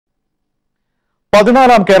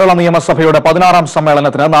14ാം കേരള നിയമസഭയുടെ 16ാം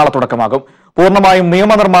സമ്മേളനത്തിന് നാളെ തുടക്കമാകും. പൂർണ്ണമായും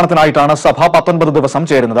നിയമനിർമ്മാണത്തിനായിട്ടാണ് സഭ 19 ദിവസം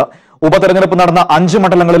ചേരുന്നത്. ഉപതെരഞ്ഞെടുപ്പ് നടന്ന 5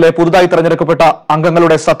 മണ്ഡലങ്ങളിലെ പുതുതായി തെരഞ്ഞെടുക്കപ്പെട്ട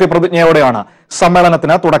അംഗങ്ങളുടെ സത്യപ്രതിജ്ഞയോടെയാണ്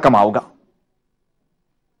സമ്മേളനത്തിന് തുടക്കമാവുക.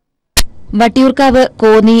 വട്ടിയൂർക്കാവ്,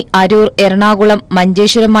 കോന്നി, അരൂർ, എറണാകുളം,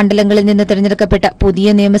 മഞ്ചേശ്വരം മണ്ഡലങ്ങളിൽ നിന്ന് തെരഞ്ഞെടുക്കപ്പെട്ട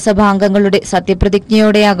പുതിയ നിയമസഭാ അംഗങ്ങളുടെ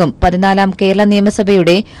സത്യപ്രതിജ്ഞയോടെയാകും 14ാം കേരള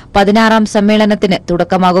നിയമസഭയുടെ 16ാം സമ്മേളനത്തിന്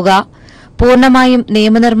തുടക്കമാകുക. പൂർണ്ണമായും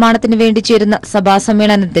നിയമനിർമ്മാണത്തിന് വേണ്ടി ചേരുന്ന സഭാ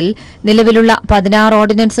സമ്മേളനത്തിൽ നിലവിലുള്ള 16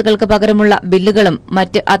 ഓർഡിനൻസുകൾക്ക് പകരമുള്ള ബില്ലുകളും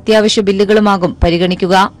മറ്റ് അത്യാവശ്യ ബില്ലുകളുമാകും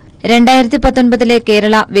പരിഗണിക്കുക. 2019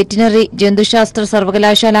 കേരള വെറ്റിനറി ജന്തുശാസ്ത്ര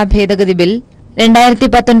സർവകലാശാല ഭേദഗതി ബിൽ,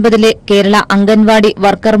 2019 കേരള അംഗൻവാടി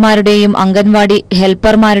വർക്കർമാരുടെയും അംഗൻവാടി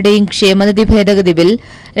ഹെൽപ്പർമാരുടെയും ക്ഷേമനിധി ഭേദഗതി ബിൽ,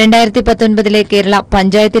 2019 കേരള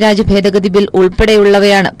പഞ്ചായത്ത് രാജ് ഭേദഗതി ബിൽ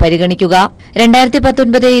ഉൾപ്പെടെയുള്ളവയാണ് പരിഗണിക്കുക.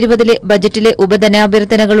 2019-20 ബജറ്റിലെ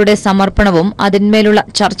ഉപധനാഭ്യർത്ഥനകളുടെ സമർപ്പണവും അതിന്മേലുള്ള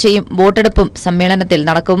ചർച്ചയും വോട്ടെടുപ്പും സമ്മേളനത്തിൽ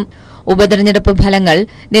നടക്കും. ഉപതെരഞ്ഞെടുപ്പ് ഫലങ്ങൾ,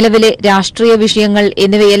 നിലവിലെ രാഷ്ട്രീയ വിഷയങ്ങൾ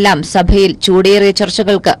എന്നിവയെല്ലാം സഭയിൽ ചൂടേറിയ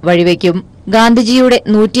ചർച്ചകൾക്ക് വഴിവെക്കും. ഗാന്ധിജിയുടെ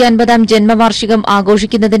 150ാം ജന്മവാർഷികം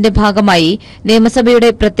ആഘോഷിക്കുന്നതിന്റെ ഭാഗമായി നിയമസഭയുടെ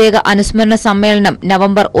പ്രത്യേക അനുസ്മരണ സമ്മേളനം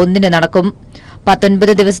നവംബർ 1 നടക്കും.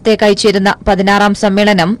 19 ദിവസത്തേക്കായി ചേരുന്ന 16ാം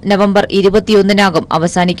സമ്മേളനം നവംബർ 21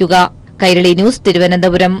 അവസാനിക്കുക. കൈരളി ന്യൂസ്,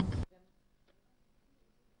 തിരുവനന്തപുരം.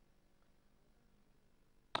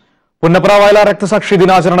 പുന്നപ്ര വയലാർ രക്തസാക്ഷി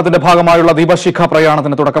ദിനാചരണത്തിന്റെ ഭാഗമായുള്ള ദീപശിഖ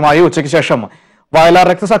പ്രയാണത്തിന് തുടക്കമായി. ഉച്ചയ്ക്ക് ശേഷം വയലാർ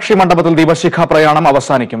രക്തസാക്ഷി മണ്ഡപത്തിൽ ദീപശിഖ പ്രയാണം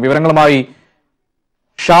അവസാനിക്കും. വിവരങ്ങളുമായി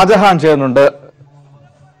ഷാജഹാൻ ചേരുന്നുണ്ട്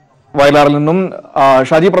വയലാറിൽ നിന്നും.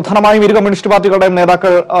 ഷാജി, പ്രധാനമായും ഇരു കമ്മ്യൂണിസ്റ്റ് പാർട്ടികളുടെയും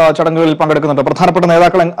നേതാക്കൾ ചടങ്ങുകളിൽ പങ്കെടുക്കുന്നുണ്ട്. പ്രധാനപ്പെട്ട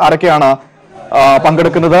നേതാക്കൾ ആരൊക്കെയാണ്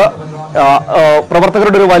പങ്കെടുക്കുന്നത്?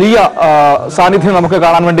 പ്രവർത്തകരുടെ ഒരു വലിയ സാന്നിധ്യം നമുക്ക്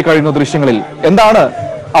കാണാൻ വേണ്ടി കഴിയുന്ന ദൃശ്യങ്ങളിൽ എന്താണ്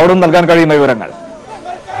അവിടെ നൽകാൻ കഴിയുന്ന വിവരങ്ങൾ?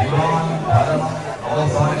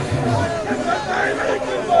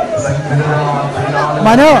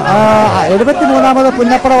 മനു, 73ാമത്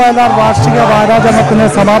പുന്നപ്ര വയലാർ വാർഷിക വാരാചരണത്തിന്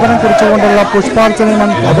സമാപനം കുറിച്ചുകൊണ്ടുള്ള പുഷ്പാർച്ചനയും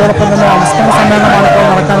അതോടൊപ്പം തന്നെ അനുസ്മരണ സമ്മേളനമാണ് ഇപ്പോൾ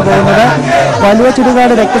നടക്കാൻ പോകുന്നത്. വലിയ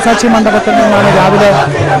ചുടുകാട് രക്തസാക്ഷി മണ്ഡപത്തിൽ നിന്നാണ് രാവിലെ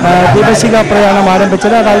ദീപശിഖ പ്രയാണം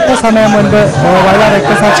ആരംഭിച്ചത്. അത് അല്പസമയം മുൻപ് വയലാർ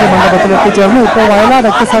രക്തസാക്ഷി മണ്ഡപത്തിൽ എത്തിച്ചേർന്നു. ഇപ്പോൾ വയലാർ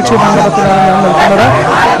രക്തസാക്ഷി മണ്ഡപത്തിലാണ് ഞാൻ നിൽക്കുന്നത്.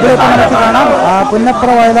 ഇവിടെ ഇപ്പോൾ നമുക്ക് കാണാം, പുന്നപ്ര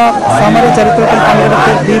വയലാർ സമര ചരിത്രത്തിൽ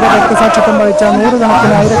പങ്കെടുത്ത് ദീപ രക്തസാക്ഷിത്വം വഹിച്ച 100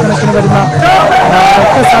 കണക്കിന് ആയിരക്കണക്കിന് വരുന്ന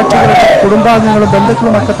രക്തസാക്ഷികളുടെ കുടുംബാംഗങ്ങളും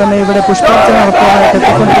ബന്ധുക്കളുമൊക്കെ തന്നെ ഇവിടെ പുഷ്പാർച്ചന നടത്താനായിട്ട്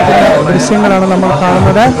എത്തിക്കൊണ്ടിരിക്കുന്ന ദൃശ്യങ്ങളാണ് നമ്മൾ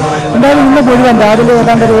കാണുന്നത്. എന്തായാലും ഇന്ന് മുഴുവൻ രാവിലെ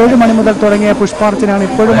ഏതാണ്ട് 7 മണി മുതൽ തുടങ്ങിയ പുഷ്പാർച്ചനയാണ്.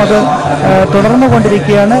 ഇപ്പോഴും അത്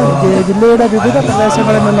തുടർന്നുകൊണ്ടിരിക്കുകയാണ്. ജില്ലയുടെ വിവിധ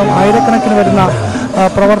പ്രദേശങ്ങളിൽ നിന്നും ആയിരക്കണക്കിന് വരുന്ന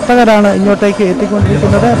പ്രവർത്തകരാണ് ഇങ്ങോട്ടേക്ക്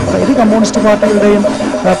എത്തിക്കൊണ്ടിരിക്കുന്നത്. ഇരു കമ്മ്യൂണിസ്റ്റ് പാർട്ടികളുടെയും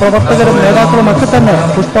പ്രവർത്തകരും നേതാക്കളും ഒക്കെ തന്നെ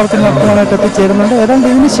പുഷ്പാർച്ചന നടത്തുവാനായിട്ട് എത്തിച്ചേരുന്നുണ്ട്. ഏതാണ്ട്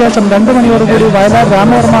ഇതിന് ശേഷം 2 മണിയോടുകൂടി വയലാർ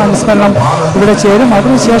രാമവർമ്മ അനുസ്മരണം ഇവിടെ ചേരും.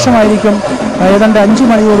 അതിനുശേഷമായിരിക്കും ഏതാണ്ട് 5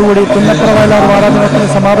 മണിയോടുകൂടി പുന്നപ്ര വയലാർ വാരാചരണത്തിന്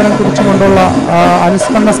സമാപനം കുറിച്ചുകൊണ്ടുള്ള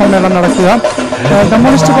അനുസ്മരണ സമ്മേളനം നടക്കുക. ഇരു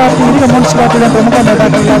കമ്മ്യൂണിസ്റ്റ് പാർട്ടിയുടെ പ്രമുഖ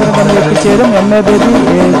നേതാക്കൾ എല്ലാവരും തന്നെ എത്തിച്ചേരും. എം.എ. Baby,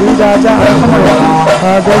 V. രാജ അടക്കമുള്ള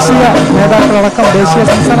ദേശീയ നേതാക്കളടക്കം, ദേശീയ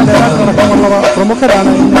സംസ്ഥാന നേതാക്കളടക്കമുള്ളവ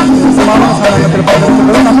പ്രമുഖരാണ് ഇന്ന് സമാപന സമ്മേളനത്തിൽ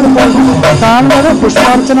പങ്കെടുക്കുന്നത്. നമ്മളിപ്പോൾ കാണുന്നത്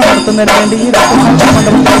പുഷ്പാർച്ചന നടത്തുന്നതിന് വേണ്ടി ഈ രക്തസാക്ഷി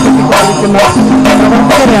മണ്ഡലത്തിലേക്ക് എത്തിക്കൊണ്ടിരിക്കുന്ന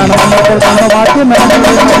പ്രവർത്തകരെയാണ്. നമ്മളിപ്പോൾ കാണുന്ന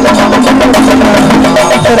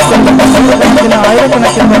ഇത്തരത്തിൽ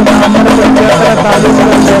ആയിരക്കണക്കിന് അമ്പലത്തിൽ ചേർത്തല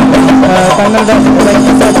താലൂക്കുകളിലെ തങ്ങളുടെ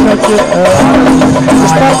രക്തസാക്ഷികൾക്ക്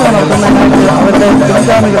പുഷ്പാർച്ചന നടത്തുന്നതിനായിട്ട് അവരുടെ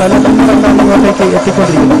പിൻഗാമികൾ അല്ലെങ്കിൽ പിന്തുടർന്നാണ് ഇങ്ങോട്ടേക്ക്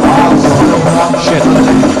എത്തിക്കൊണ്ടിരിക്കുന്നത്.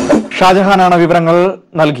 ഷാജഹാനാണ് വിവരങ്ങൾ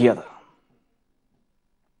നൽകിയത്.